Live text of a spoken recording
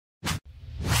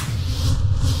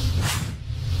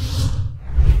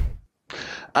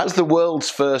As the world's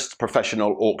first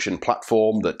professional auction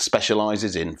platform that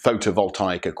specialises in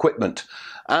photovoltaic equipment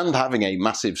and having a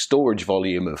massive storage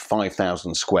volume of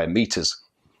 5,000 square metres,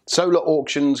 solar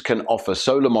auctions can offer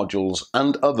solar modules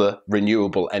and other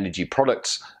renewable energy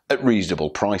products at reasonable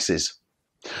prices.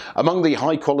 Among the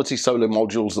high quality solar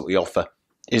modules that we offer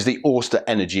is the Austa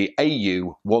Energy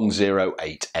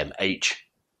AU-108MH.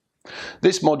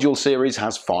 This module series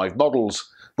has 5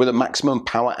 models with a maximum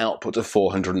power output of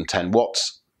 410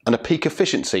 watts and a peak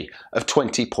efficiency of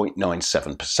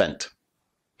 20.97%.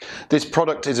 This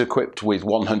product is equipped with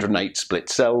 108 split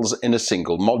cells in a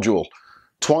single module,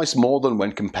 twice more than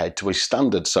when compared to a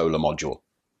standard solar module.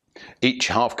 Each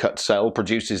half-cut cell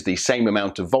produces the same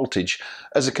amount of voltage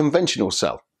as a conventional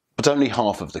cell, but only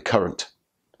half of the current.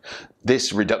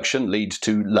 This reduction leads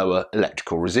to lower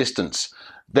electrical resistance,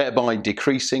 thereby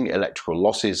decreasing electrical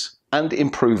losses and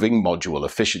improving module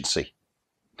efficiency.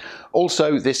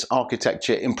 Also, this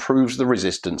architecture improves the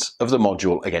resistance of the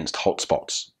module against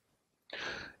hotspots.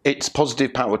 Its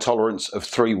positive power tolerance of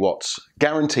 3 watts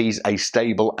guarantees a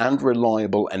stable and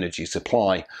reliable energy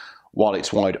supply, while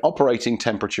its wide operating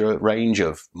temperature range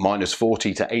of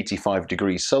 -40 to 85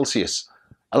 degrees Celsius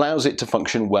allows it to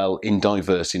function well in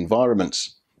diverse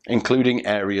environments, including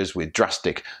areas with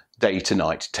drastic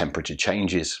day-to-night temperature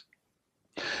changes.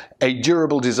 A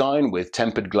durable design with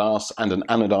tempered glass and an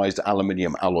anodized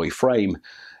aluminium alloy frame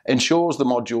ensures the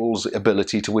module's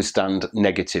ability to withstand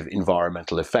negative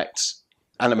environmental effects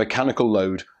and a mechanical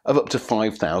load of up to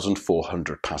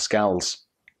 5,400 pascals.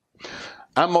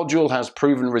 Our module has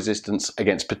proven resistance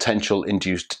against potential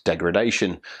induced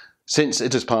degradation since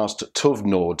it has passed TÜV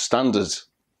Nord standards.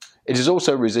 It is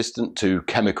also resistant to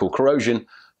chemical corrosion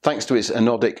thanks to its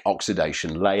anodic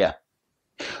oxidation layer.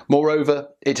 Moreover,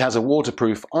 it has a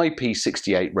waterproof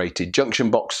IP68 rated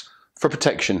junction box for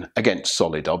protection against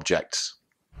solid objects.